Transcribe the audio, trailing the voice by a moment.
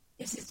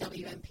This is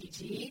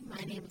WMPG.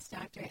 My name is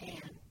Dr.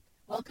 Ann.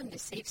 Welcome to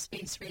Safe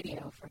Space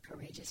Radio for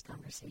Courageous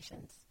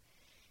Conversations.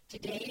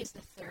 Today is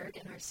the third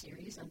in our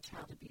series on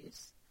child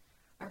abuse.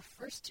 Our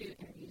first two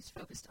interviews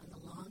focused on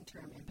the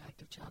long-term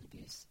impact of child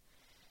abuse.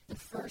 The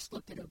first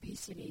looked at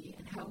obesity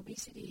and how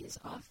obesity is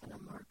often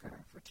a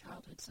marker for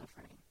childhood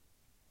suffering.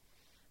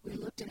 We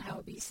looked at how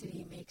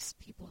obesity makes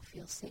people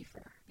feel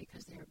safer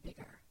because they are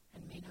bigger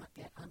and may not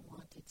get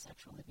unwanted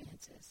sexual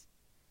advances.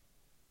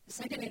 The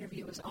second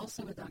interview was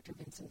also with Dr.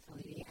 Vincent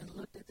Felitti and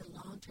looked at the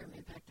long-term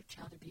impact of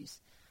child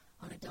abuse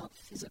on adult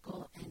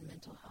physical and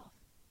mental health.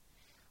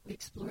 We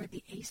explored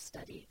the ACE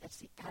study, that's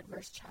the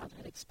Adverse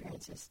Childhood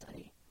Experiences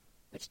Study,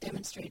 which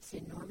demonstrates the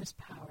enormous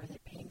power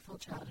that painful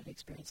childhood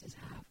experiences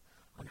have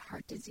on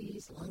heart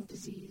disease, lung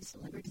disease,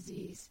 liver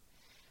disease,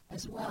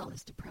 as well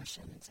as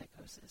depression and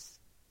psychosis.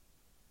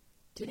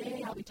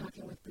 Today I'll be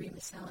talking with Bree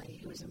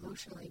Maselli, who was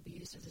emotionally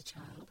abused as a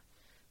child,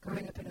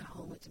 growing up in a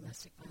home with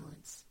domestic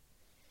violence.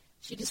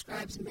 She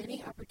describes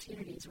many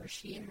opportunities where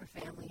she and her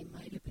family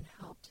might have been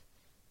helped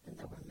and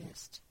that were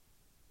missed.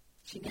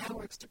 She now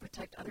works to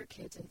protect other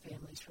kids and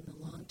families from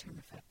the long-term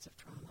effects of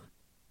trauma.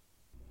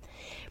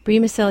 Bree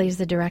Maselli is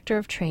the Director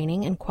of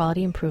Training and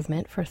Quality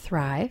Improvement for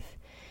Thrive,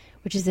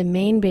 which is a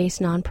Maine-based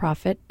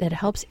nonprofit that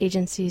helps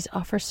agencies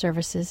offer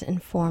services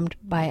informed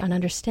by an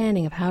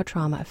understanding of how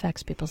trauma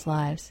affects people's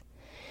lives.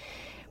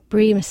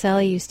 Bree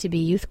Maselli used to be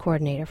youth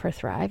coordinator for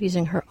Thrive,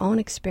 using her own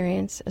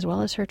experience as well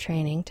as her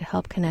training to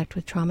help connect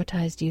with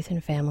traumatized youth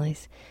and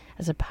families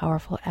as a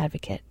powerful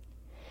advocate.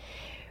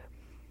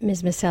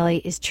 Ms.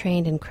 Maselli is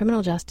trained in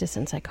criminal justice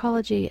and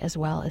psychology as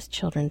well as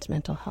children's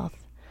mental health.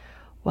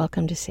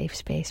 Welcome to Safe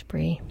Space,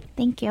 Bree.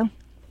 Thank you.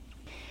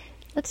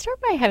 Let's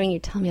start by having you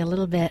tell me a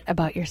little bit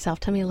about yourself.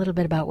 Tell me a little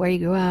bit about where you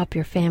grew up,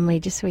 your family,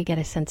 just so we get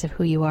a sense of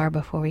who you are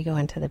before we go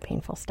into the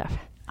painful stuff.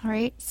 All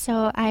right.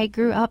 So I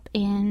grew up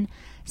in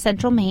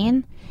Central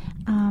Maine.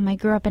 I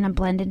grew up in a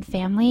blended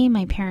family.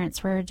 My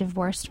parents were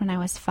divorced when I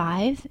was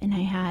 5, and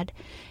I had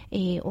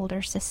an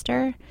older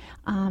sister.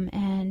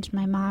 And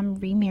my mom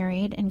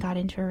remarried and got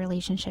into a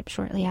relationship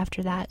shortly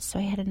after that. So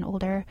I had an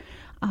older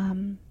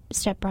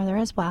stepbrother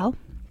as well.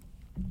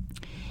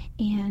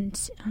 And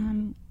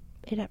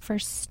it at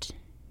first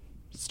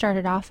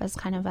started off as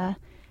kind of a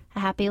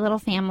happy little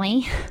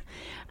family,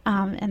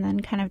 and then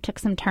kind of took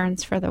some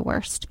turns for the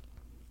worst.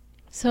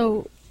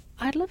 So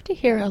I'd love to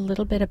hear a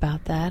little bit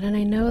about that, and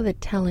I know that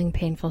telling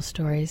painful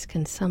stories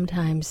can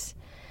sometimes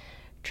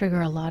trigger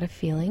a lot of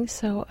feelings,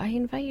 so I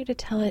invite you to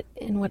tell it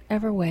in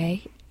whatever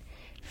way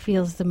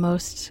feels the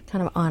most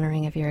kind of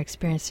honoring of your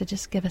experience, to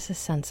just give us a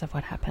sense of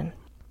what happened.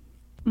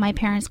 My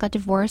parents got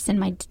divorced,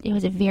 and it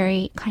was a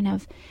very kind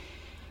of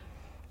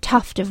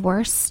tough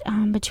divorce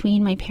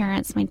between my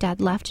parents. My dad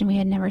left, and we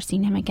had never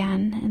seen him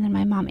again, and then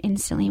my mom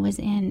instantly was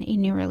in a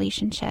new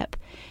relationship.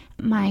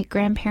 My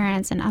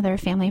grandparents and other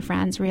family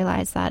friends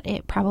realized that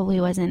it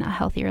probably wasn't a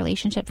healthy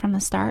relationship from the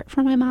start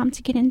for my mom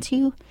to get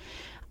into.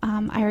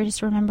 I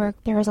just remember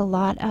there was a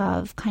lot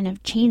of kind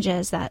of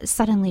changes that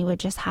suddenly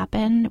would just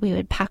happen. We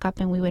would pack up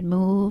and we would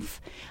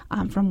move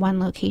from one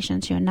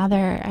location to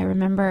another. I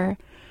remember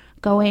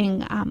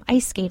going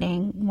ice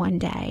skating one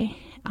day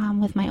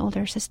with my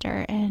older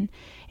sister, and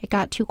it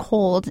got too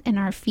cold and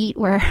our feet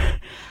were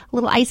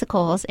little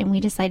icicles, and we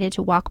decided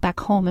to walk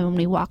back home. And when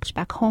we walked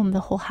back home, the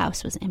whole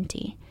house was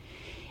empty.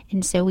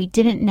 And so we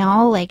didn't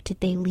know, like, did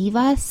they leave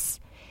us?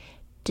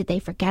 Did they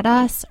forget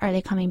us? Are they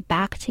coming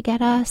back to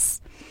get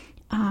us?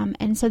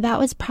 And so that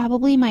was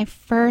probably my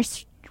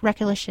first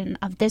recollection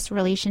of this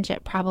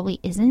relationship probably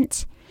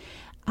isn't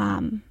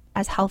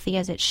as healthy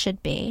as it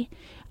should be.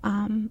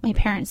 My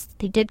parents,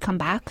 they did come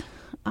back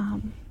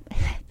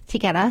to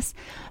get us.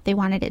 They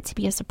wanted it to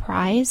be a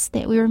surprise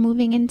that we were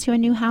moving into a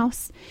new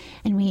house,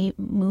 and we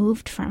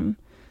moved from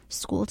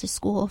school to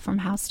school, from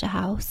house to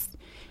house.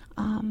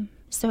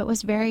 So it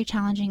was very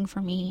challenging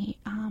for me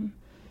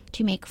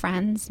to make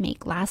friends,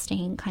 make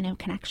lasting kind of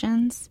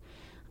connections.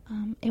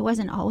 It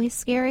wasn't always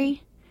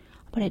scary,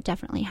 but it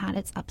definitely had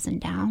its ups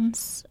and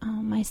downs.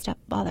 My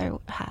stepfather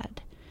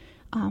had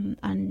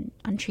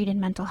untreated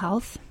mental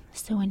health.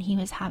 So when he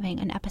was having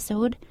an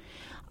episode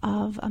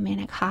of a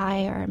manic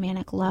high or a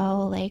manic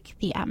low, like,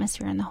 the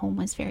atmosphere in the home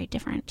was very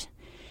different.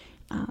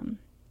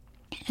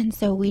 And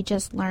so we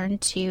just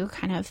learned to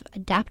kind of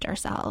adapt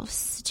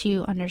ourselves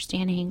to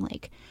understanding,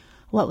 like,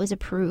 what was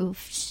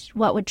approved,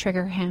 what would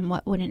trigger him,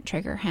 what wouldn't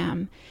trigger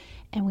him.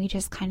 And we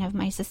just kind of,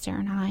 my sister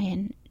and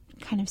I,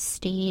 kind of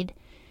stayed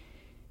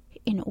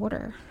in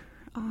order.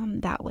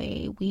 That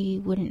way we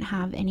wouldn't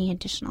have any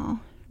additional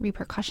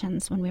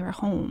repercussions when we were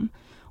home,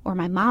 or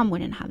my mom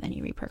wouldn't have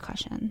any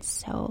repercussions.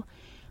 So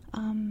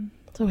when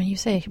you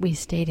say we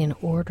stayed in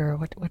order,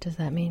 what does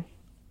that mean?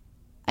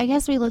 I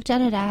guess we looked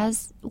at it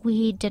as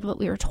we did what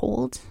we were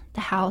told.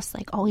 The house,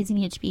 like, always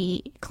needed to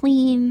be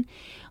clean.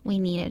 We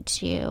needed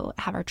to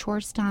have our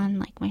chores done.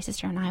 Like, my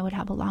sister and I would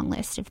have a long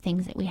list of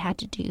things that we had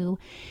to do.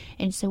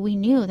 And so we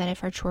knew that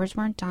if our chores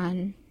weren't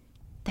done,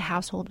 the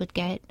household would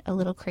get a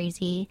little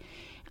crazy.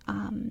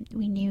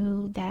 We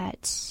knew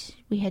that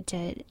we had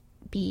to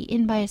be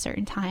in by a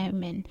certain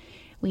time, and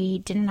We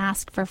didn't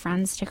ask for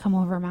friends to come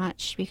over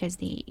much because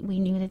we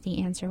knew that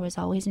the answer was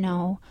always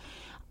no.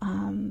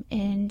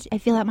 And I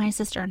feel that my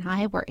sister and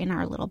I were in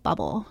our little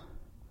bubble.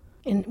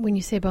 And when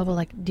you say bubble,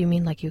 like, do you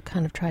mean like you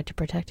kind of tried to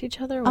protect each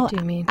other? What do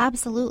you mean?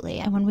 Absolutely.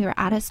 And when we were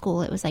out of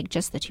school, it was like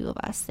just the two of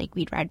us. Like,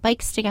 we'd ride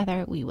bikes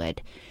together. We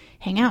would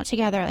hang out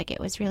together. Like, it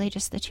was really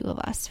just the two of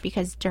us.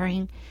 Because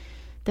during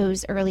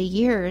those early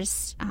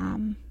years,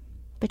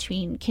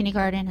 between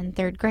kindergarten and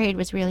third grade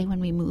was really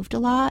when we moved a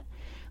lot,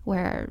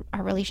 where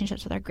our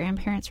relationships with our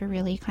grandparents were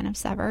really kind of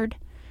severed.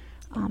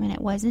 And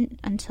it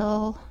wasn't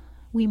until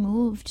we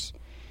moved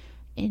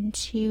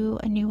into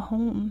a new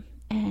home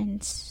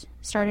and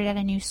started at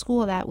a new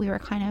school that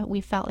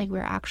we felt like we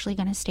were actually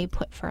going to stay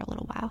put for a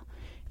little while,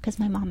 because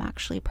my mom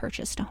actually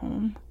purchased a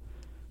home.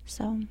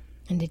 So.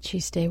 And did she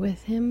stay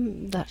with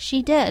him?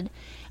 She did.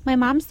 My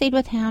mom stayed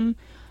with him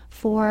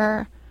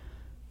for,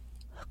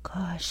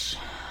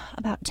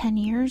 about 10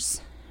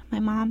 years.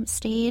 My mom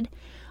stayed.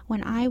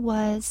 When I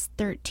was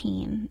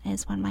 13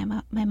 is when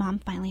my mom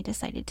finally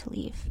decided to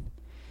leave.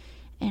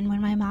 And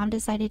when my mom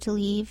decided to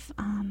leave,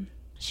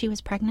 she was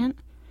pregnant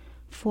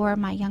for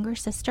my younger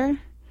sister.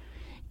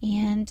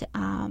 And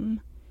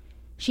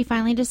she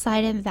finally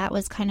decided that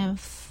was kind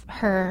of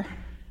her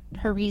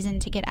reason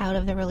to get out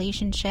of the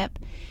relationship.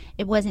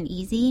 It wasn't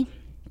easy.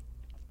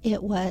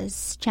 It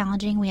was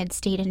challenging. We had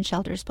stayed in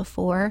shelters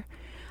before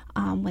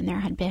when there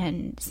had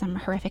been some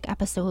horrific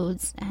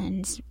episodes.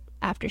 And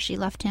after she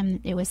left him,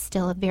 it was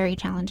still very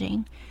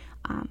challenging.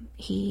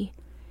 He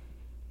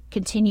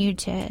continued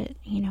to,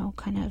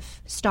 kind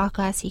of stalk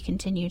us. He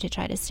continued to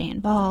try to stay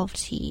involved.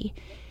 He,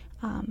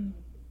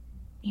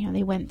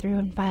 they went through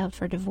and filed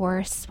for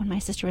divorce. When my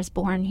sister was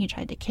born, he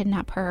tried to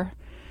kidnap her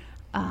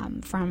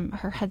from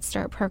her Head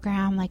Start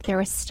program. Like, there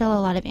was still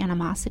a lot of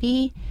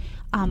animosity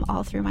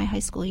all through my high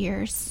school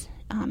years.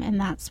 And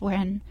that's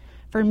when,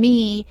 for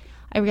me,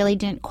 I really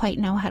didn't quite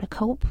know how to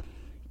cope.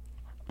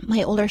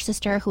 My older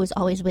sister, who was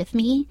always with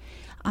me,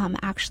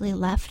 actually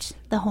left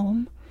the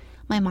home.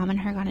 My mom and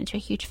her got into a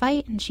huge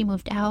fight, and she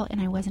moved out,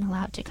 and I wasn't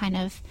allowed to kind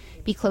of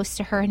be close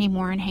to her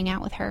anymore and hang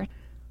out with her.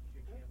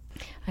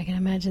 I can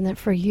imagine that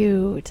for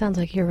you, it sounds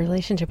like your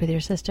relationship with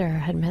your sister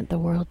had meant the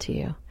world to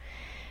you.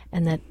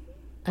 And that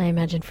I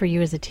imagine for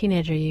you as a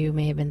teenager, you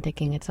may have been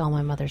thinking, it's all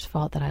my mother's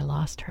fault that I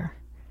lost her.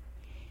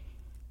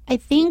 I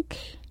think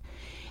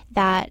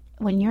that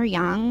when you're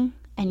young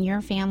and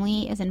your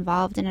family is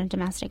involved in a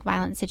domestic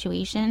violence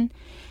situation,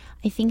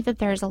 I think that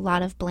there's a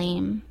lot of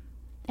blame.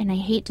 And I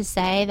hate to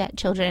say that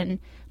children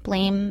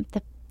blame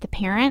the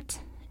parent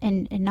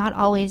and not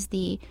always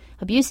the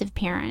abusive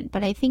parent,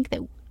 but I think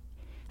that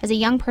as a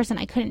young person,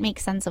 I couldn't make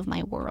sense of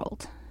my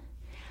world.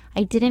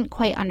 I didn't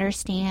quite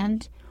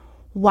understand,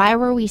 why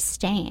were we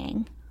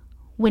staying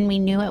when we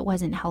knew it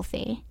wasn't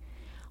healthy?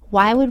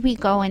 Why would we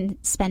go and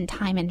spend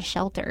time in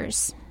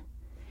shelters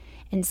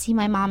and see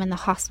my mom in the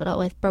hospital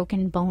with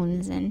broken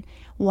bones, and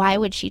why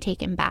would she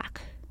take him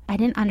back? I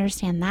didn't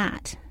understand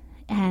that.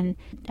 And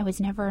I was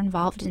never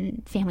involved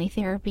in family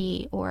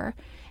therapy or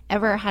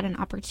ever had an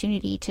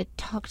opportunity to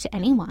talk to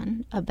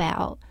anyone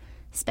about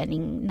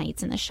spending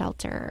nights in the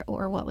shelter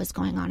or what was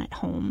going on at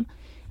home.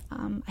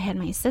 I had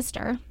my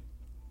sister,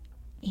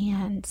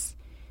 and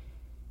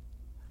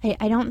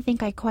I don't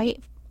think I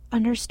quite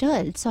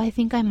understood. So I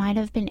think I might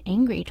have been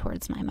angry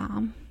towards my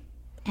mom.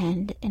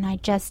 And I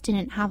just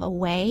didn't have a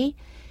way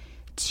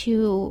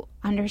to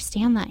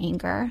understand that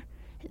anger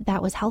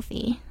that was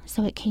healthy.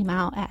 So it came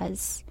out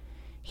as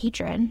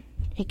hatred.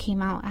 It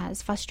came out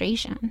as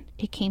frustration.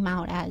 It came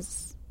out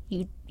as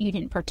you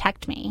didn't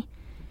protect me.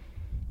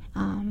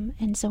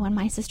 And so when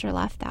my sister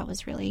left, that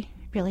was really,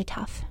 really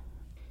tough.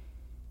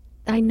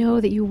 I know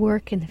that you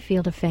work in the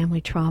field of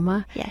family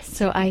trauma. Yes.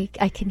 So I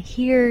can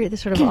hear the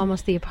sort of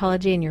almost the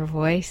apology in your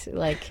voice.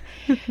 Like,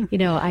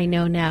 I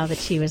know now that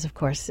she was, of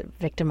course,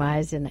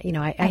 victimized. And,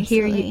 I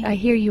hear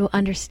you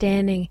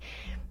understanding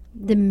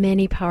the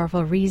many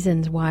powerful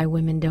reasons why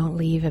women don't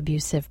leave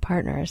abusive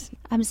partners.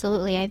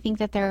 Absolutely. I think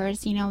that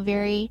there's,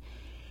 very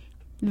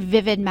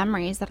vivid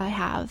memories that I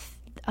have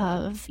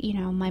of,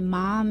 my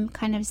mom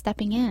kind of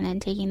stepping in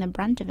and taking the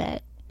brunt of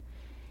it.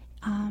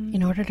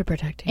 In order to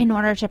protect you. In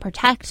order to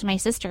protect my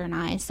sister and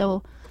I.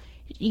 So,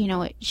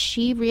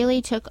 she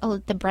really took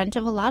the brunt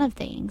of a lot of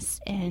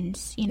things. And,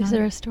 Is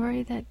there a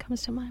story that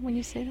comes to mind when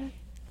you say that?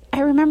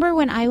 I remember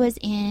when I was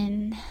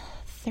in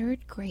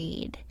third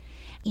grade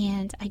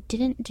and I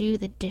didn't do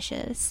the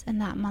dishes. And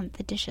that month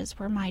the dishes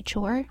were my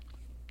chore.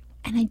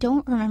 And I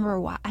don't remember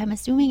why. I'm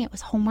assuming it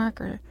was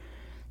homework or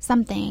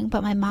something.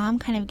 But my mom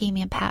kind of gave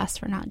me a pass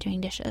for not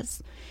doing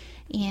dishes.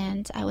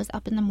 And I was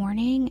up in the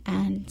morning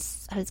and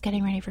I was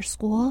getting ready for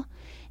school.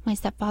 My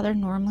stepfather,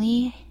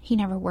 normally, he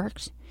never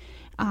worked.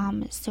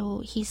 So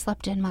he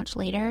slept in much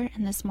later.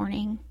 And this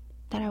morning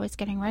that I was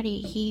getting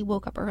ready, he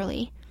woke up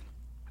early.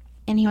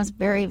 And he was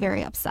very,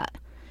 very upset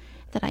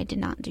that I did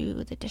not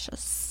do the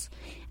dishes.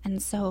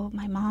 And so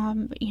my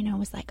mom,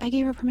 was like, I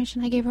gave her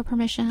permission.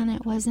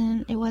 It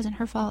wasn't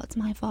her fault. It's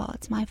my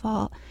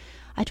fault.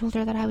 I told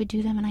her that I would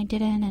do them and I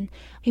didn't. And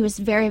he was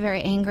very,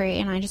 very angry.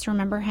 And I just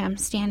remember him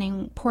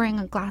standing, pouring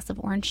a glass of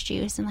orange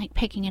juice and like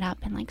picking it up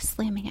and like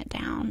slamming it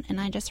down. And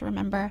I just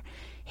remember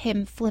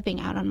him flipping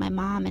out on my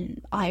mom.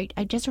 And I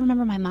just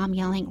remember my mom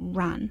yelling,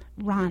 run,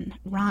 run,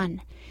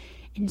 run.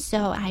 And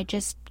so I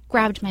just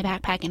grabbed my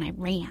backpack and I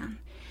ran.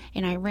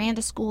 And I ran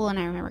to school, and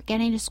I remember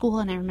getting to school,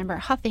 and I remember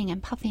huffing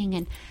and puffing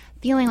and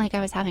feeling like I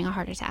was having a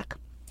heart attack.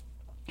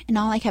 And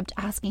all I kept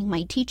asking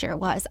my teacher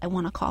was, I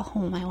want to call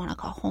home, I want to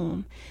call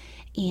home.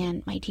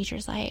 And my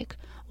teacher's like,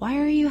 why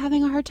are you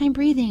having a hard time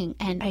breathing?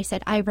 And I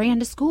said, I ran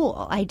to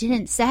school. I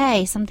didn't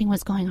say something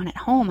was going on at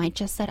home. I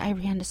just said I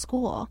ran to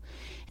school.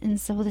 And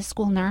so the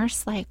school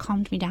nurse like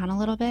calmed me down a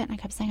little bit. And I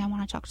kept saying, I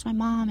want to talk to my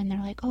mom. And they're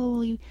like,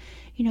 oh, you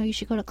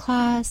should go to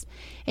class.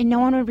 And no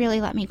one would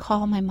really let me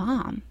call my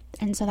mom.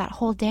 And so that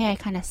whole day I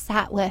kind of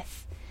sat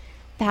with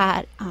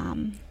that,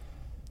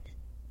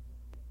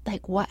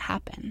 like what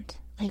happened?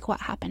 Like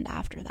what happened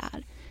after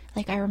that?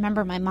 Like I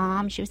remember my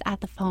mom, she was at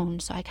the phone,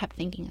 so I kept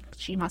thinking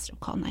she must have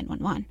called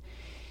 911.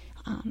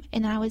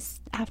 And then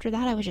after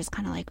that I was just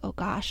kind of like, oh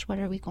gosh, what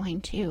are we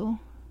going to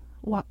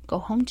go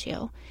home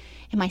to?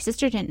 And my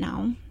sister didn't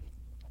know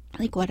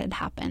like what had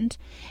happened.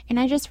 And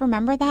I just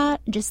remember that,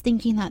 just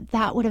thinking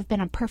that would have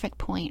been a perfect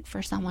point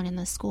for someone in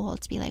the school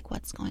to be like,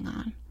 what's going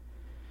on?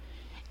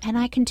 And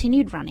I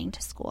continued running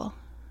to school,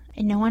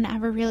 and no one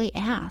ever really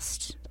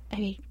asked.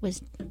 I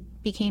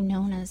became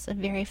known as a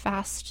very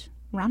fast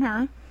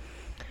runner,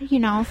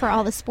 for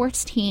all the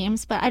sports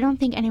teams, but I don't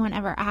think anyone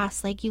ever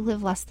asked, like, you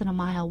live less than a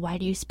mile, why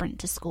do you sprint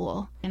to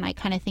school? And I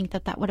kind of think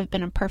that would have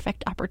been a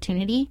perfect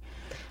opportunity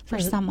for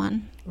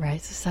someone.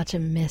 Right, so such a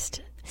missed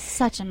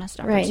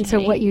opportunity. Right, and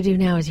so what you do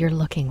now is you're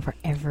looking for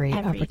every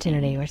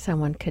opportunity where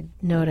someone could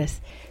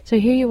notice. So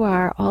here you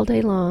are all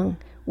day long,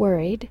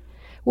 worried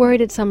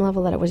at some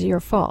level that it was your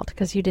fault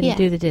because you didn't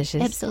do the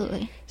dishes.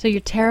 Absolutely. So you're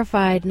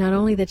terrified not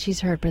only that she's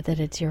hurt, but that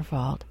it's your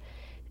fault.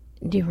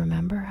 Do you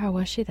remember? How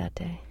was she that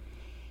day?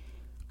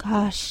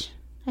 Gosh,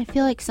 I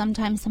feel like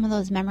sometimes some of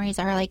those memories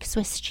are like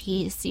Swiss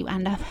cheese. You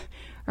end up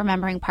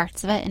remembering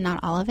parts of it and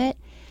not all of it.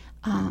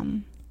 I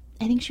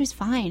think she was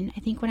fine. I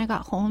think when I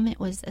got home,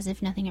 it was as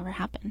if nothing ever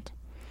happened.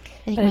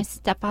 I think my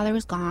stepfather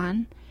was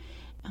gone,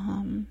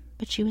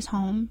 but she was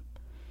home,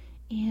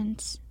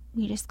 and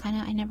we just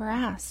I never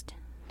asked.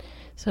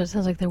 So it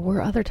sounds like there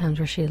were other times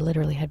where she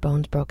literally had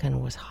bones broken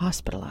and was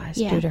hospitalized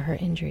due to her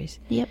injuries.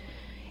 Yep.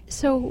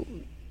 So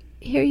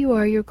here you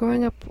are, you're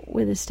growing up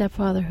with a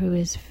stepfather who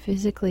is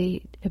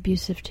physically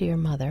abusive to your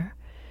mother.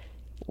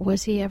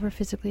 Was he ever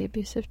physically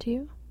abusive to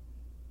you?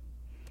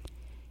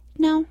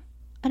 No,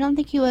 I don't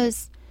think he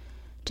was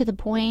to the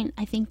point.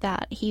 I think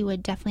that he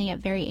would definitely get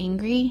very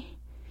angry.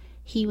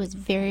 He was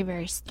very,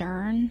 very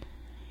stern.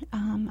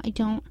 I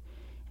don't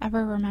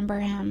ever remember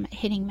him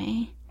hitting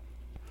me.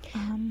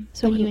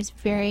 But he was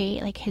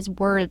very, his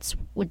words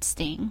would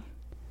sting.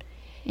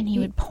 And he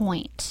would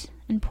point.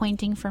 And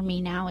pointing for me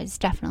now is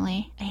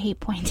definitely, I hate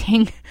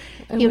pointing.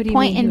 He would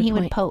point and he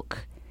would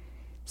poke.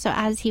 So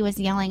as he was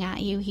yelling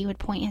at you, he would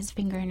point his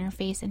finger in your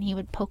face and he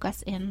would poke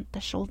us in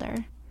the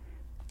shoulder.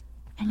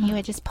 And he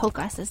would just poke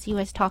us as he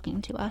was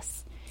talking to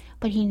us.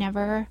 But he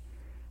never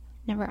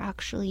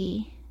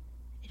actually,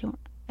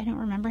 I don't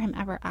remember him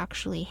ever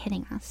actually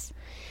hitting us.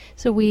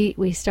 So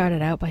we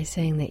started out by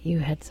saying that you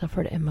had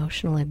suffered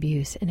emotional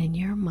abuse. And in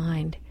your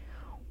mind,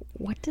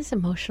 what does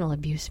emotional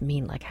abuse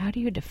mean? Like, how do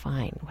you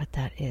define what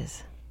that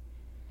is?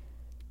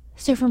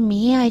 So for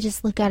me, I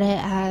just look at it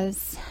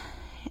as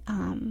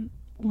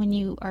when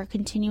you are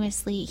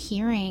continuously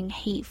hearing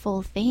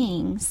hateful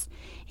things,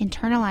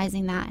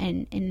 internalizing that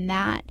and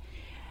that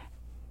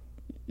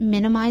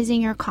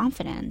minimizing your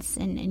confidence.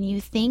 And you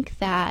think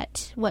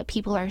that what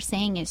people are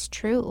saying is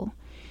true.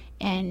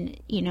 And,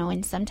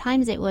 and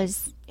sometimes it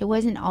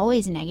wasn't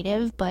always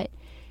negative, but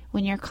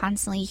when you're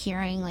constantly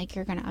hearing like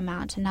you're going to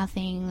amount to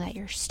nothing, that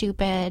you're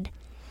stupid.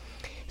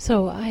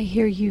 So I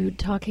hear you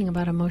talking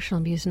about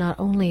emotional abuse not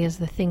only as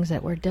the things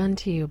that were done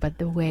to you, but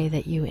the way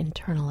that you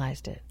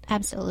internalized it.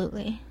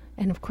 Absolutely.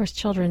 And of course,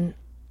 children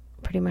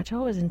pretty much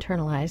always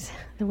internalize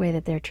the way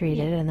that they're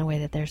treated and the way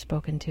that they're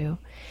spoken to.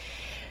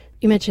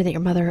 You mentioned that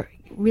your mother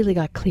really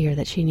got clear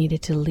that she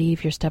needed to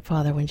leave your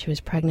stepfather when she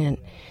was pregnant.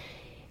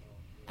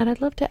 And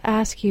I'd love to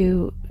ask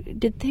you,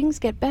 did things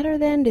get better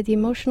then? Did the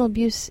emotional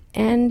abuse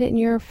end in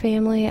your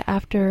family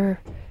after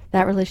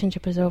that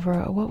relationship was over?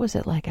 What was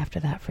it like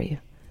after that for you?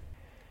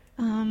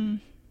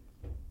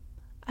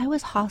 I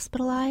was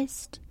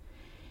hospitalized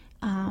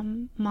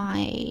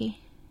my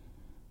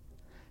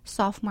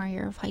sophomore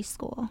year of high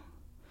school.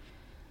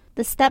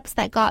 The steps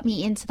that got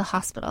me into the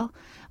hospital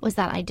was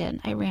that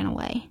I ran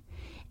away.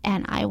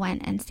 And I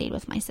went and stayed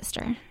with my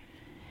sister.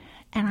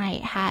 And I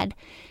had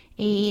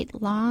a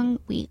long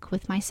week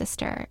with my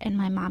sister, and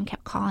my mom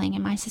kept calling,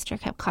 and my sister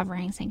kept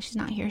covering, saying, she's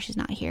not here, she's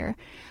not here.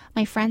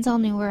 My friends all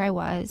knew where I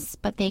was,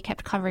 but they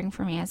kept covering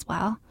for me as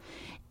well.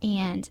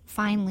 And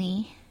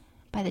finally,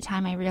 by the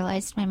time I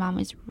realized my mom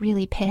was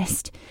really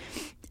pissed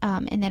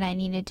and that I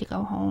needed to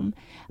go home,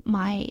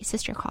 my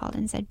sister called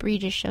and said, Bree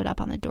just showed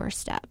up on the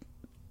doorstep.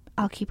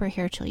 I'll keep her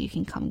here till you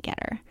can come get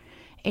her.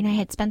 And I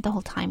had spent the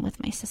whole time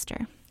with my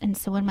sister. And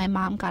so when my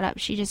mom got up,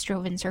 she just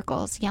drove in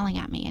circles, yelling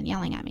at me and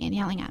yelling at me and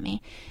yelling at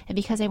me. And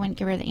because I wouldn't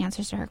give her the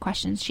answers to her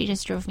questions, she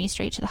just drove me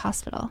straight to the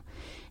hospital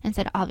and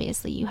said,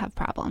 obviously you have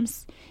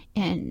problems.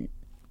 And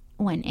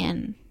went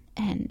in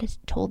and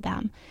told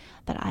them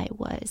that I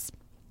was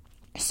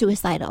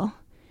suicidal,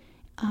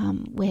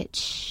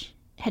 which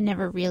had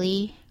never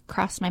really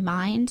crossed my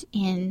mind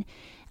in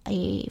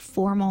a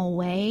formal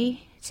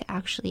way to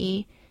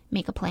actually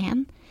make a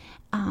plan.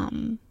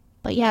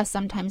 But yeah,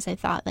 sometimes I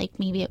thought like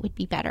maybe it would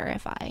be better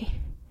if I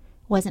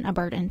wasn't a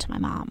burden to my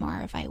mom,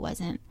 or if I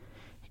wasn't,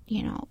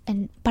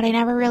 but I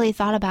never really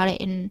thought about it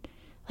in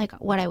like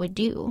what I would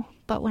do.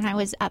 But when I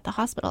was at the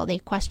hospital, they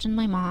questioned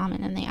my mom,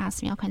 and then they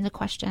asked me all kinds of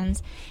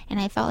questions, and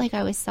I felt like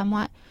I was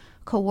somewhat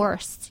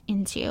coerced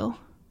into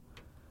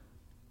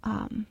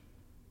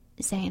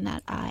saying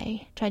that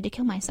I tried to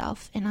kill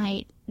myself, and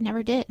I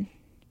never did.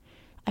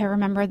 I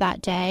remember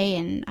that day,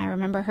 and I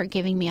remember her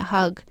giving me a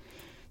hug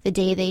the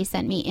day they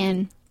sent me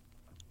in.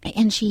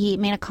 And she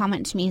made a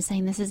comment to me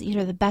saying, this is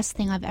either the best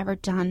thing I've ever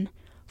done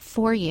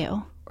for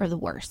you or the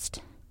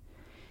worst.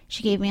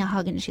 She gave me a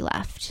hug and she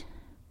left.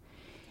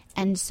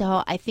 And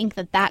so I think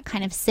that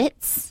kind of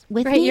sits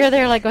with me. Right, you're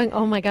there like going,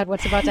 oh my God,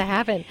 what's about to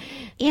happen?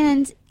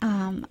 And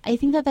I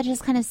think that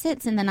just kind of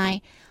sits. And then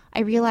I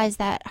realized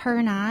that her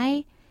and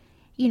I,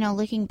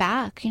 looking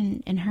back,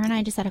 and her and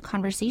I just had a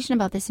conversation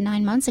about this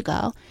 9 months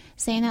ago,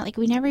 saying that like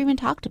we never even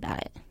talked about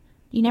it.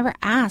 You never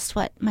asked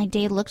what my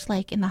day looked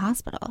like in the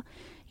hospital.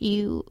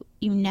 You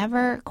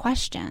never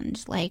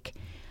questioned. Like,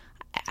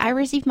 I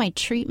received my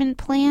treatment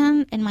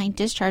plan and my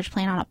discharge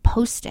plan on a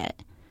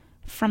Post-it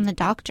from the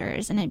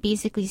doctors, and it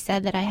basically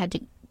said that I had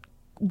to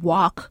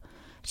walk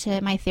to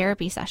my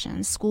therapy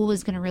sessions. School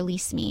was going to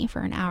release me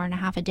for an hour and a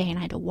half a day, and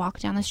I had to walk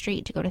down the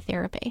street to go to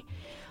therapy.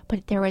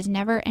 But there was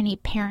never any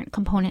parent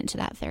component to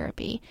that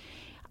therapy.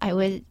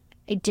 I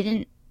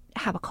didn't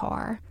have a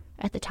car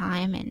at the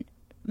time, and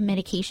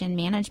medication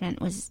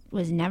management was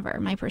never.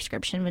 My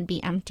prescription would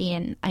be empty,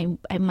 and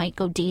I might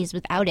go days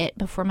without it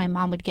before my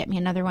mom would get me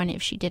another one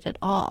if she did at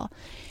all.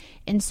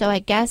 And so I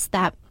guess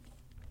that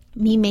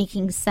me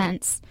making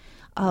sense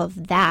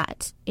of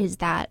that is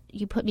that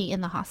you put me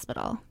in the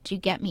hospital to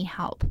get me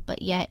help,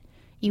 but yet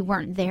you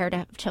weren't there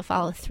to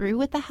follow through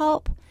with the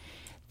help,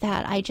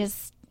 that I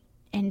just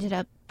ended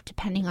up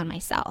depending on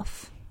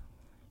myself.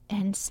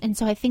 And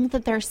so I think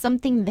that there's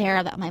something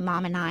there that my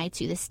mom and I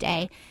to this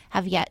day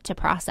have yet to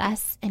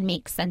process and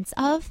make sense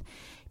of,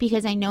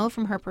 because I know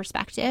from her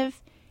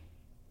perspective,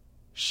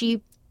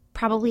 she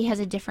probably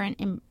has a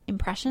different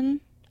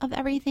impression of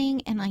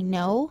everything. And I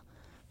know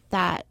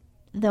that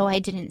though I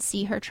didn't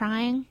see her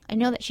trying, I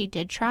know that she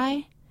did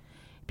try,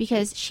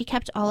 because she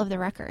kept all of the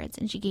records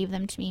and she gave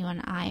them to me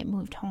when I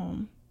moved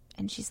home.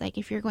 And she's like,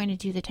 if you're going to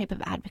do the type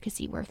of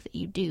advocacy work that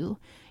you do,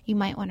 you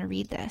might want to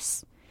read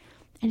this.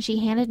 And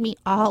she handed me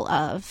all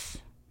of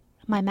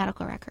my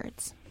medical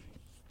records.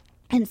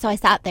 And so I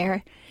sat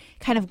there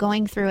kind of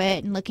going through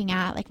it and looking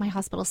at like my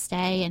hospital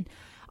stay and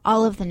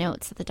all of the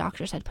notes that the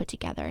doctors had put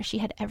together. She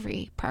had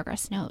every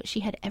progress note. She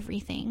had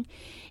everything.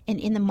 And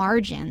in the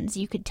margins,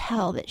 you could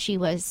tell that she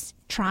was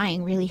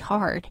trying really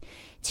hard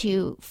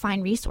to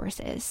find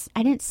resources.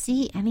 I didn't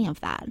see any of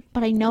that,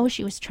 but I know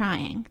she was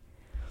trying.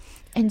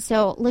 And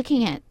so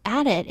looking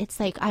at it, it's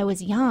like I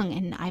was young,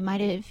 and I might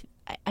have,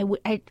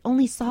 I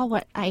only saw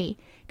what I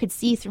could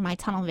see through my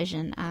tunnel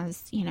vision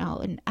as,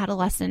 an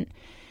adolescent,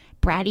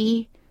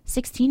 bratty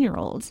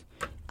 16-year-old,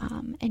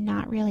 and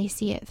not really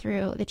see it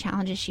through the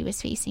challenges she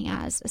was facing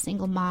as a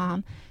single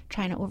mom,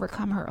 trying to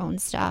overcome her own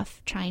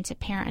stuff, trying to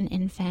parent an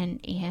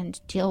infant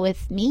and deal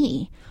with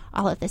me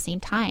all at the same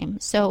time.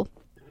 So,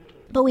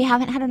 but we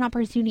haven't had an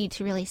opportunity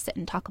to really sit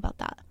and talk about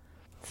that.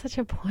 Such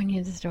a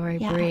poignant story,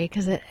 Yeah. Bree,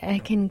 because I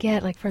can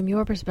get, like, from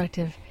your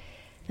perspective,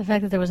 the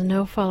fact that there was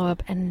no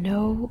follow-up and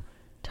no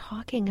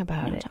talking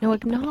about it, no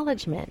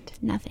acknowledgement.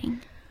 Nothing.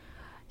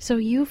 So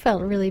you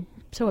felt really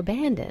so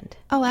abandoned.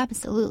 Oh,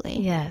 absolutely.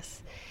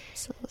 Yes.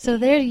 Absolutely. So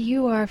there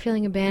you are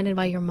feeling abandoned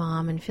by your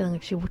mom and feeling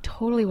like she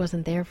totally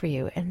wasn't there for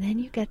you. And then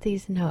you get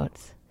these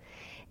notes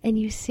and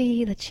you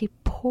see that she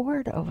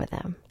pored over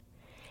them.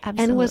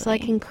 Absolutely. And was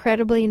like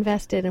incredibly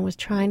invested and was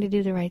trying to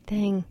do the right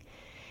thing.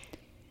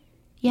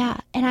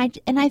 Yeah, and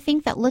I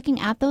think that looking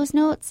at those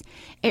notes,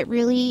 it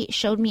really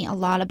showed me a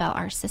lot about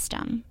our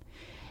system.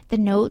 The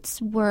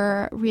notes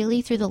were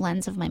really through the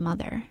lens of my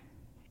mother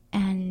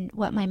and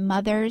what my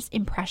mother's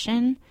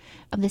impression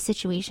of the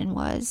situation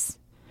was.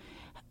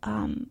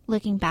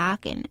 Looking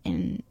back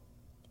and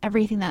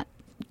everything that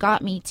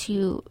got me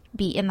to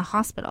be in the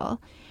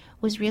hospital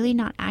was really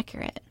not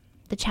accurate.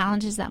 The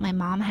challenges that my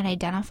mom had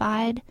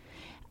identified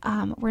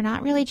were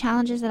not really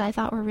challenges that I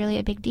thought were really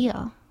a big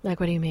deal.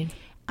 Like, what do you mean?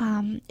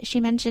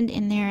 She mentioned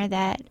in there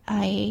that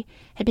I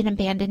had been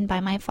abandoned by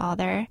my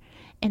father,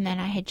 and then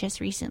I had just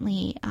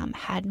recently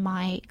had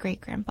my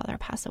great-grandfather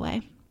pass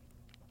away.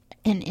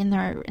 And in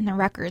the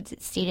records,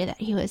 it stated that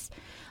he was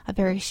a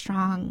very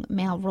strong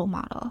male role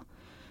model,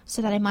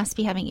 so that I must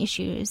be having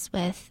issues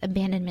with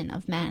abandonment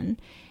of men.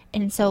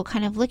 And so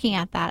kind of looking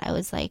at that, I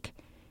was like,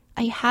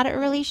 I had a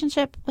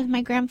relationship with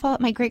my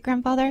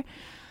great-grandfather,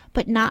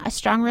 but not a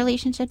strong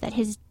relationship that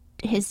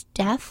his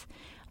death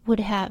would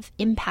have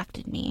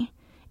impacted me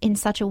in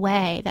such a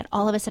way that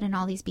all of a sudden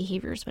all these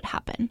behaviors would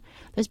happen.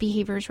 Those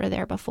behaviors were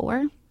there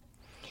before.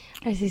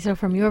 I see. So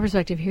from your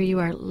perspective, here you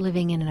are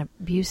living in an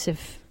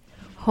abusive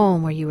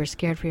home where you were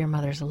scared for your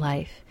mother's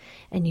life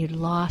and you'd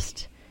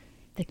lost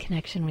the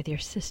connection with your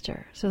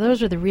sister. So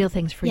those were the real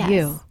things for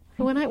you.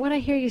 When I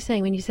hear you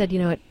saying, when you said,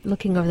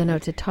 looking over the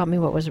notes, it taught me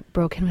what was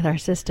broken with our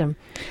system,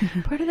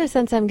 part of the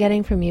sense I'm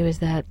getting from you is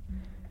that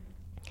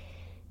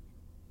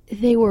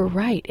they were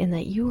right in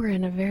that you were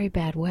in a very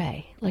bad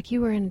way. Like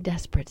you were in a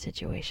desperate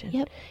situation.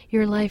 Yep.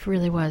 Your life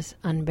really was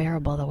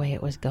unbearable the way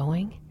it was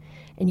going.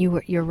 And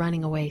your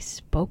running away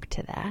spoke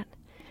to that.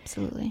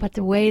 Absolutely. But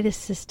the way the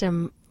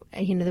system,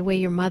 the way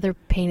your mother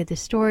painted the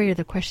story or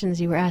the questions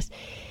you were asked,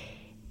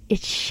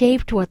 it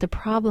shaped what the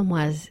problem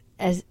was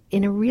as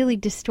in a really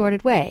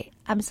distorted way.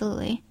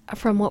 Absolutely.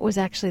 From what was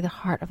actually the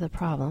heart of the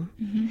problem.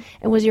 Mm-hmm.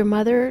 And was your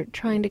mother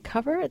trying to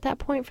cover at that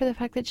point for the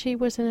fact that she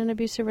was in an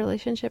abusive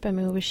relationship? I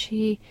mean, was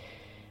she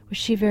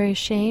very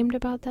ashamed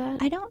about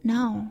that? I don't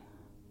know.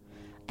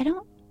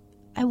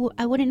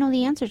 I wouldn't know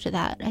the answer to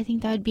that. I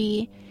think that would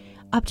be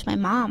up to my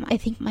mom. I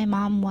think my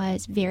mom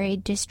was very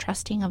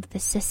distrusting of the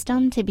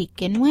system to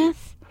begin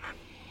with.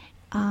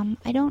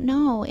 I don't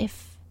know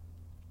if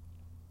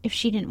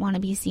she didn't want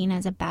to be seen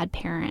as a bad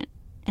parent.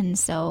 And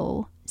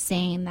so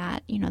saying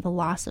that, the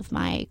loss of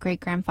my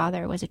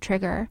great-grandfather was a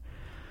trigger,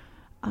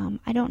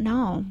 I don't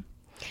know.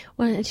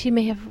 Well, she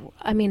may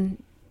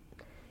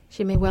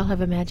well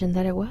have imagined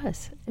that it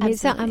was.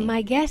 Absolutely.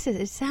 My guess is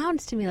it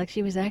sounds to me like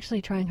she was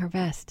actually trying her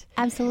best.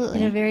 Absolutely.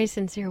 In a very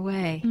sincere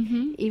way,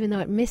 even though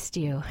it missed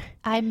you.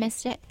 I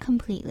missed it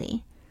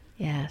completely.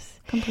 Yes.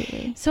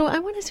 Completely. So I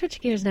want to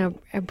switch gears now,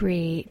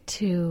 Bree,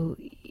 to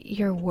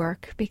your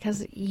work,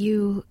 because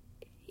you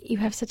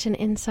have such an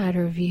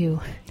insider view,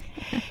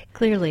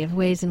 clearly, of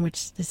ways in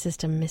which the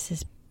system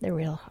misses the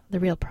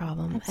real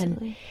problem.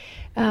 Absolutely.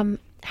 And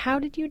how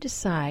did you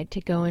decide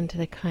to go into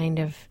the kind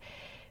of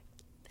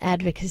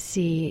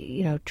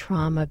advocacy,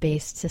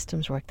 trauma-based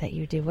systems work that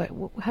you do?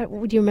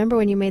 Do you remember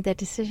when you made that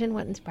decision?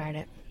 What inspired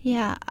it?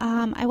 Yeah,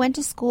 I went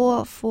to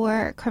school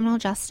for criminal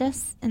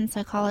justice and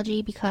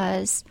psychology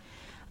because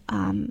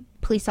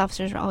police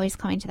officers were always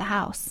coming to the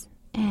house.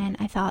 And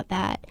I thought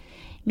that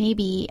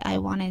maybe I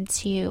wanted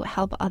to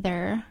help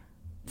other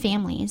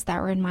families that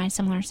were in my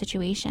similar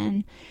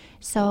situation.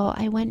 So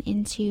I went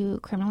into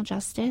criminal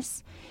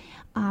justice.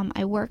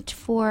 I worked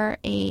for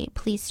a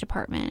police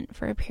department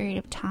for a period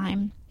of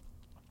time,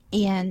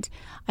 and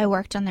I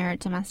worked on their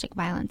domestic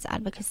violence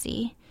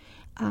advocacy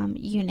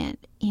unit.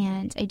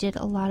 And I did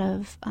a lot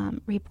of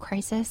rape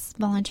crisis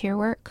volunteer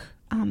work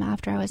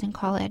after I was in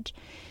college.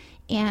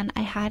 And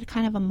I had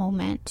kind of a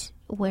moment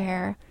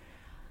where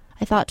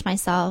I thought to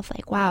myself,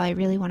 like, wow, I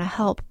really want to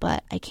help,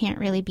 but I can't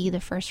really be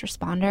the first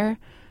responder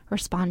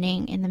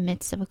responding in the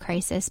midst of a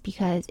crisis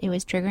because it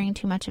was triggering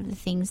too much of the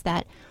things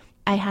that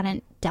I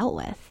hadn't dealt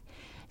with.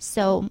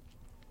 So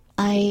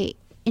I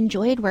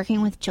enjoyed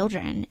working with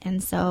children.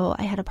 And so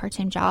I had a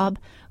part-time job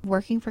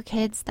working for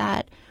kids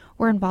that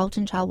were involved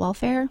in child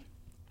welfare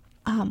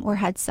or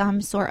had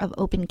some sort of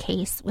open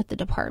case with the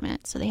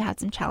department. So they had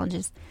some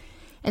challenges.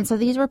 And so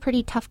these were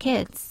pretty tough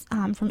kids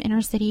from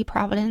inner city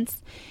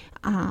Providence.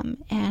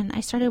 And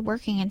I started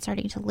working and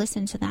starting to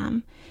listen to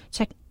them,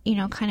 to,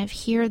 kind of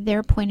hear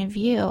their point of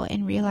view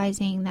and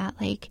realizing that,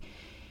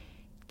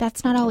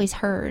 that's not always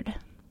heard.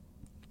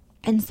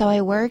 And so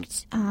I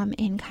worked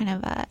in kind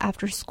of a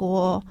after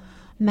school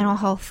mental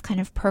health kind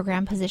of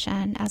program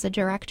position as a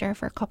director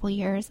for a couple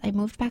years. I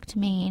moved back to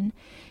Maine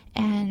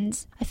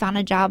and I found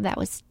a job that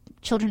was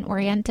children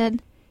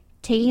oriented,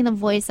 taking the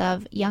voice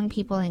of young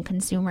people and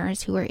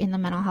consumers who are in the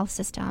mental health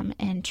system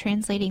and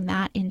translating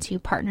that into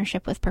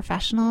partnership with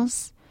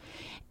professionals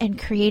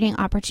and creating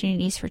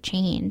opportunities for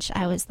change.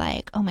 I was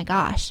like, oh my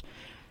gosh,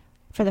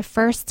 for the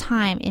first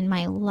time in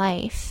my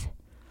life,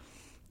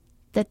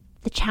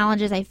 the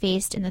challenges I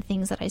faced and the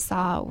things that I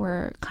saw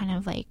were kind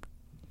of like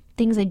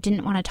things I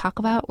didn't want to talk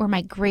about were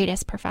my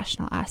greatest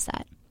professional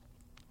asset.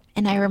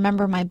 And I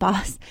remember my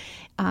boss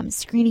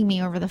screening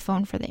me over the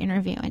phone for the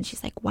interview. And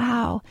she's like,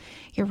 wow,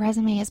 your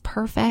resume is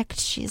perfect.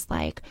 She's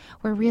like,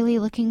 we're really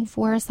looking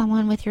for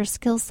someone with your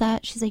skill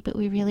set. She's like, but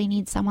we really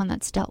need someone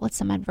that's dealt with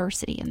some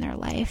adversity in their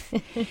life.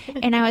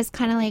 And I was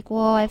kind of like,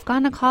 well, I've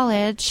gone to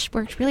college,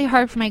 worked really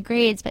hard for my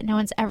grades, but no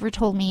one's ever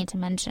told me to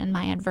mention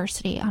my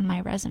adversity on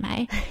my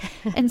resume.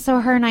 And so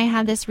her and I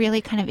had this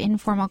really kind of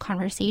informal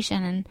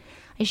conversation, and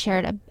I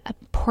shared a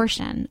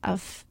portion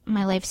of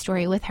my life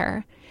story with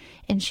her.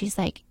 And she's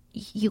like,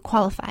 you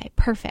qualify.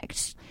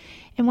 Perfect.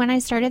 And when I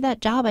started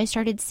that job, I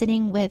started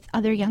sitting with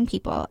other young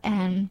people.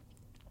 And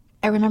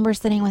I remember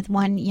sitting with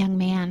one young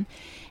man,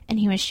 and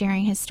he was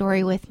sharing his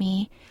story with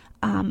me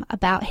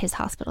about his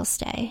hospital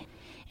stay.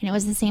 And it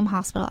was the same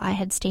hospital I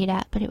had stayed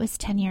at, but it was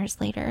 10 years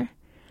later.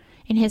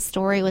 And his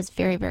story was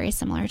very, very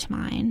similar to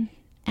mine.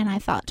 And I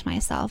thought to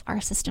myself,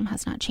 our system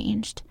has not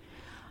changed.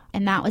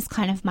 And that was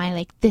kind of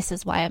my, this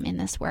is why I'm in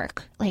this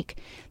work.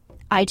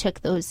 I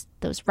took those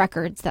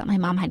records that my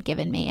mom had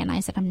given me, and I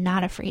said, I'm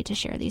not afraid to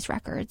share these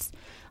records.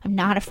 I'm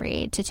not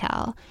afraid to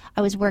tell.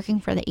 I was working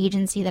for the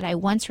agency that I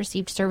once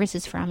received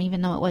services from,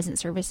 even though it wasn't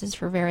services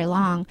for very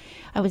long.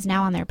 I was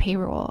now on their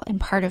payroll, and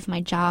part of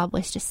my job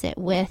was to sit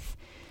with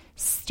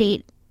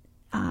state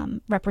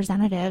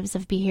representatives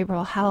of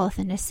behavioral health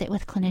and to sit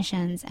with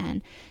clinicians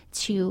and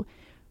to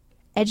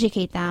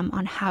educate them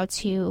on how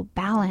to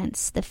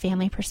balance the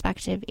family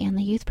perspective and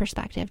the youth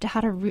perspective, to how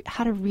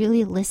to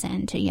really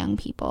listen to young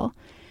people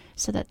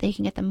so that they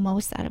can get the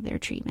most out of their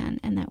treatment,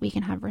 and that we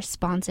can have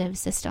responsive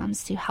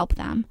systems to help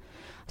them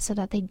so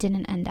that they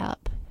didn't end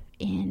up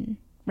in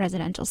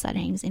residential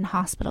settings, in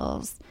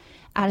hospitals,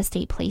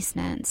 out-of-state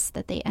placements,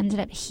 that they ended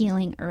up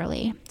healing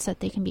early so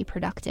that they can be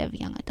productive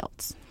young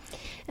adults.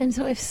 And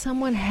so if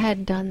someone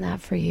had done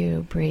that for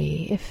you,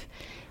 Bree,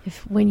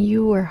 if when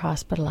you were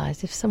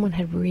hospitalized, if someone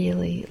had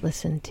really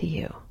listened to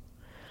you,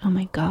 oh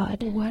my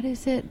God, what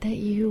is it that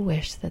you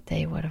wish that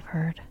they would have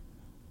heard?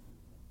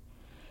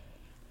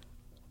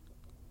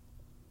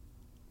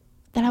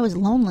 That I was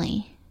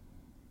lonely.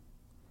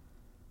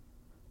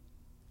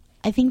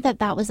 I think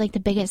that was like the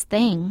biggest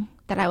thing,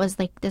 that I was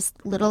like this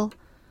little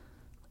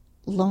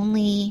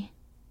lonely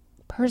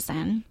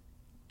person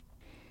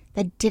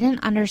that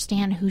didn't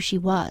understand who she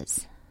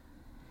was,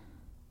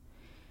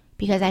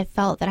 because I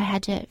felt that I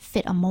had to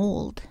fit a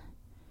mold.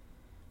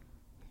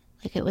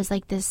 Like it was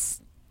like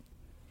this,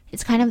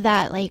 it's kind of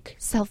that like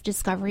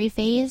self-discovery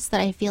phase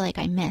that I feel like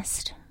I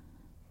missed.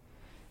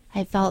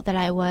 I felt that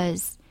I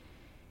was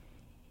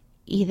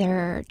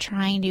either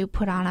trying to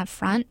put on a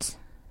front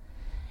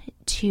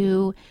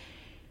to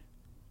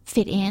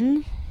fit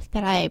in,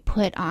 that I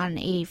put on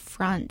a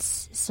front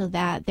so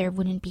that there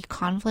wouldn't be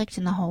conflict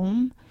in the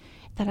home,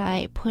 that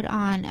I put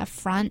on a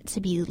front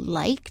to be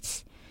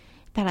liked,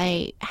 that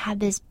I had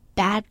this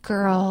bad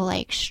girl,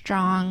 like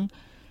strong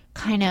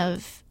kind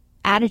of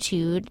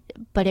attitude,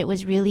 but it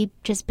was really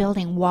just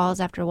building walls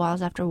after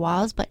walls after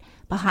walls. But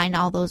behind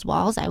all those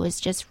walls, I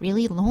was just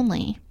really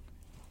lonely.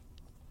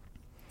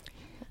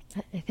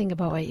 I think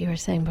about what you were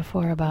saying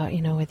before about,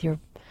 with your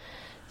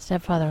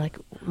stepfather, like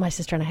my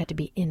sister and I had to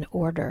be in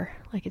order.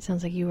 Like it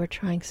sounds like you were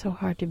trying so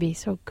hard to be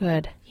so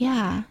good.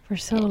 Yeah. For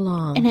so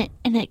long.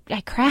 And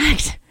I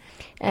cracked.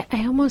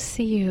 I almost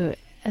see you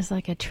as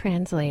like a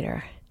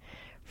translator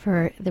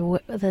for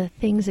the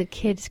things that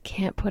kids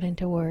can't put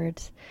into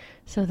words,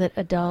 so that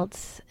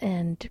adults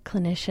and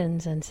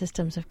clinicians and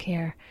systems of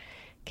care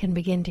can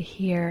begin to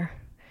hear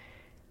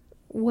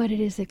what it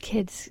is that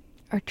kids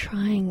are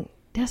trying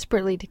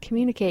desperately to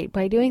communicate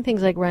by doing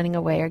things like running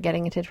away or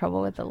getting into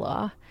trouble with the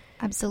law.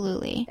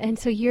 Absolutely. And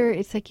so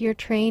it's like you're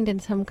trained in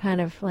some kind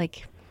of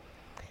like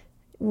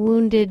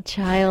wounded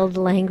child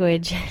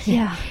language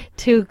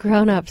to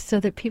grown-ups so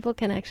that people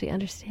can actually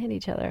understand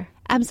each other.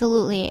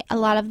 Absolutely. A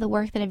lot of the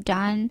work that I've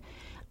done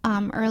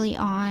early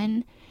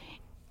on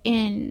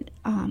in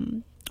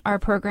our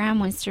program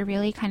was to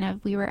really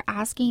we were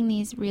asking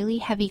these really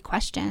heavy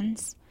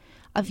questions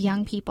of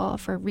young people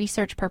for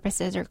research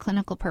purposes or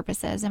clinical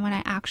purposes. And when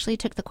I actually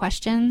took the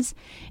questions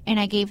and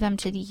I gave them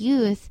to the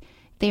youth,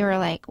 they were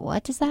like,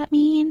 what does that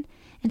mean?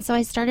 And so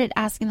I started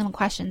asking them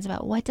questions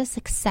about, what does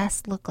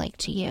success look like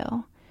to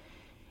you?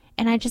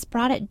 And I just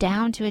brought it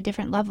down to a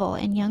different level.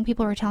 And young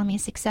people were telling me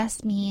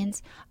success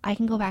means I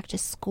can go back to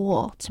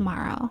school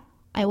tomorrow.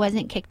 I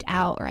wasn't kicked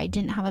out, or I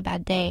didn't have a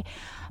bad day.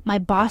 My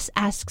boss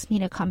asks me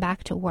to come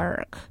back to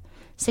work.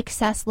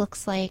 Success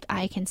looks like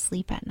I can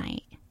sleep at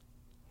night.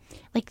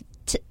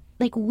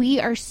 Like we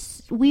are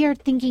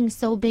thinking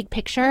so big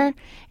picture,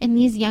 and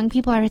these young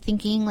people are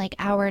thinking like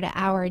hour to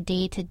hour,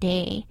 day to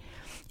day.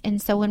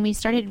 And so when we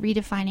started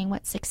redefining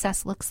what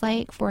success looks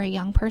like for a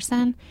young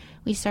person,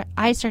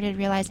 I started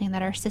realizing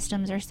that our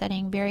systems are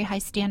setting very high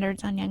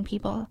standards on young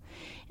people,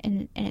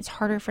 and it's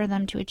harder for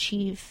them to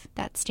achieve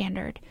that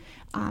standard.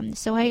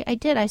 So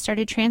I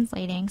started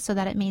translating so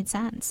that it made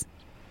sense.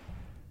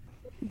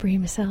 Bree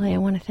Maselli, I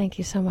want to thank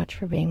you so much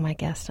for being my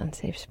guest on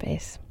Safe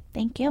Space.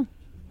 Thank you.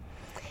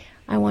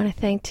 I want to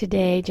thank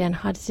today Jen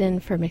Hudson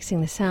for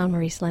mixing the sound,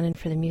 Maurice Lennon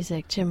for the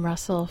music, Jim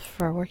Russell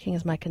for working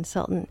as my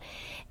consultant,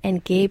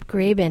 and Gabe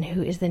Graben,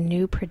 who is the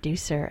new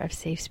producer of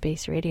Safe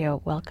Space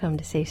Radio. Welcome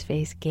to Safe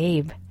Space,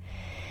 Gabe.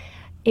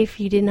 If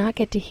you did not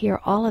get to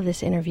hear all of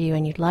this interview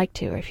and you'd like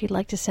to, or if you'd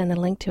like to send the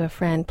link to a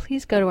friend,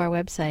 please go to our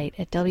website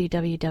at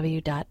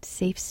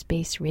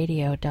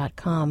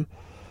www.safespaceradio.com.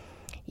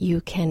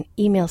 You can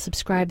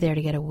subscribe there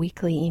to get a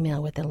weekly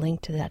email with a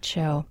link to that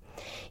show.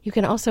 You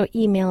can also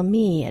email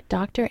me at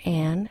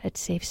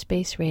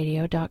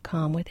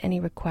drann@safespaceradio.com with any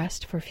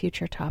request for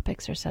future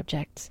topics or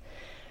subjects.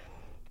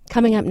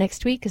 Coming up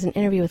next week is an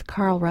interview with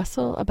Carl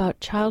Russell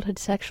about childhood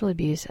sexual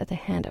abuse at the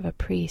hand of a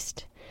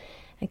priest.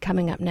 And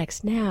coming up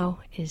next now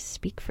is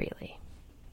Speak Freely.